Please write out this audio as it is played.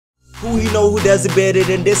Who you know who does it better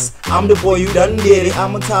than this? I'm the boy who done did it.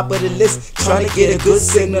 I'm on top of the list, trying to get a good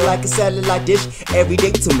signal like a satellite dish. Every day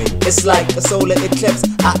to me, it's like a solar eclipse.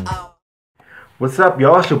 What's up,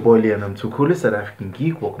 y'all? It's your boy Leon. I'm too cool. South African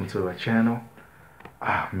Geek. Welcome to our channel.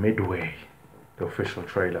 Midway, the official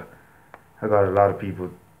trailer. I got a lot of people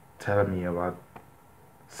telling me about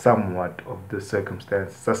somewhat of the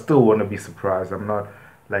circumstances. I still want to be surprised. I'm not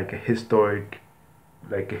like a history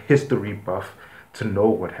buff to know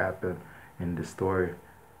what happened in this story,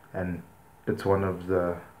 and it's one of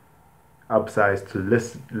the upsides to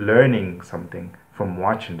learning something from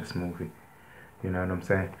watching this movie. You know what I'm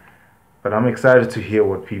saying? But I'm excited to hear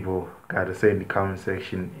what people got to say in the comment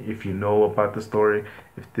section. If you know about the story,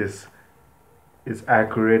 if this is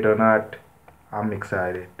accurate or not, I'm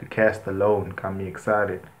excited. The cast alone got me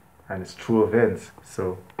excited, and it's true events,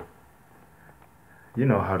 so you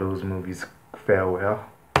know how those movies fare well.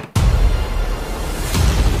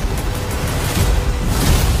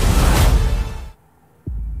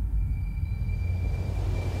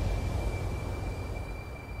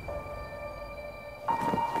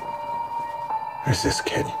 There's this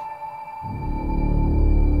kid.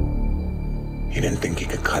 He didn't think he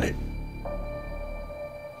could cut it.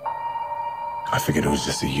 I figured it was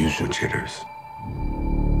just the usual jitters.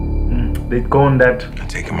 They go on that I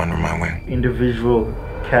take him under my wing. individual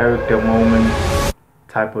character moment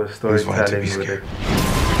type of storytelling with it.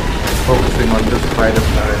 Focusing on this fighter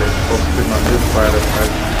pilot, focusing on this fighter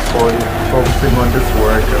pilot, or focusing on this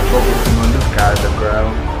worker, focusing on this guy at the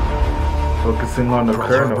ground. Focusing on the Pearl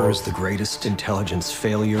Harbor colonel. is the greatest intelligence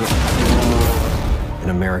failure in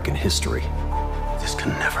American history. This can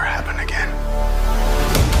never happen again.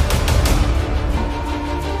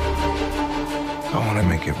 I want to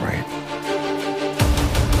make it right.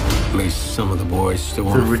 At least some of the boys still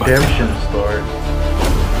It's a want to fight. redemption story.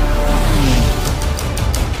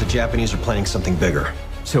 The Japanese are planning something bigger.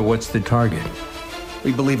 So what's the target?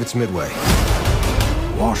 We believe it's Midway.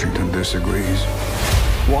 Washington disagrees.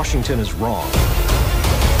 Washington is wrong.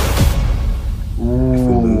 If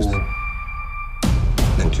we lose,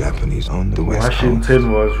 the Japanese own the West Coast.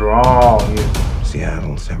 Washington was wrong.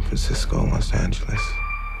 Seattle, San Francisco, Los Angeles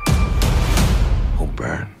will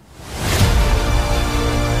burn.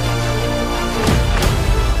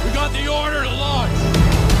 We got the order to launch.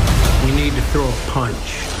 We need to throw a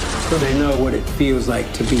punch so they know what it feels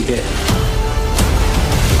like to be hit.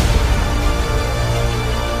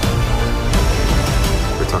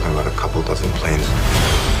 We're talking about a couple dozen planes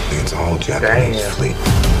against a whole Japanese Damn. fleet.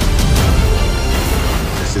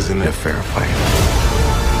 This isn't a fair fight.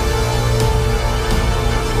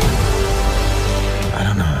 I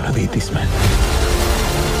don't know how to lead these men.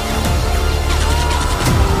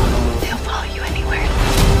 They'll follow you anywhere.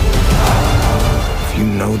 If you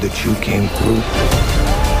know that you came through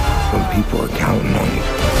when people are counting on you,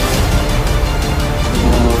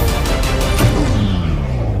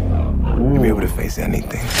 you'll be able to face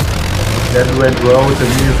anything. That went well with the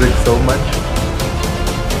music so much.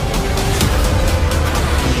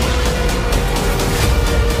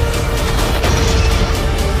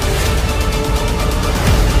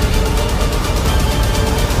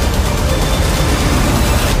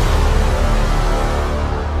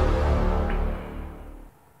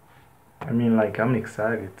 I mean, like, I'm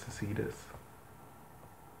excited to see this.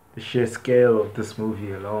 The sheer scale of this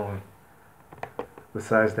movie alone,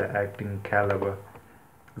 besides the acting caliber,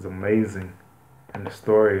 is amazing, and the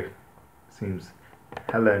story seems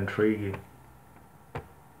hella intriguing.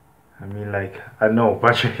 I mean, like, I know a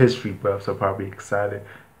bunch of history buffs are probably excited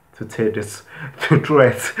to tear this to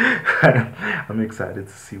shreds. I'm excited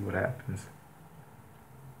to see what happens.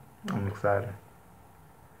 I'm excited.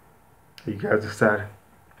 Are you guys excited?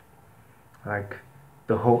 Like,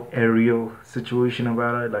 the whole aerial situation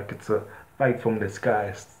about it, like, it's a fight from the sky,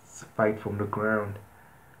 it's a fight from the ground.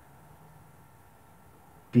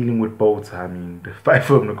 Dealing with boats, I mean, the fight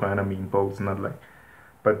from the ground, I mean boats, not like,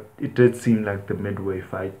 but it did seem like the Midway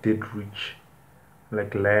fight did reach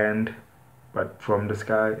like land, but from the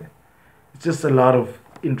sky. It's just a lot of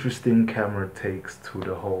interesting camera takes to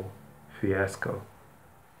the whole fiasco,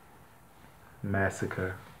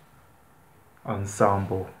 massacre,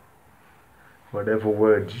 ensemble, whatever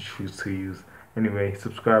word you choose to use. Anyway,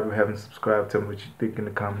 subscribe if you haven't subscribed. Tell me what you think in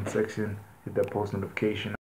the comment section. Hit that post notification.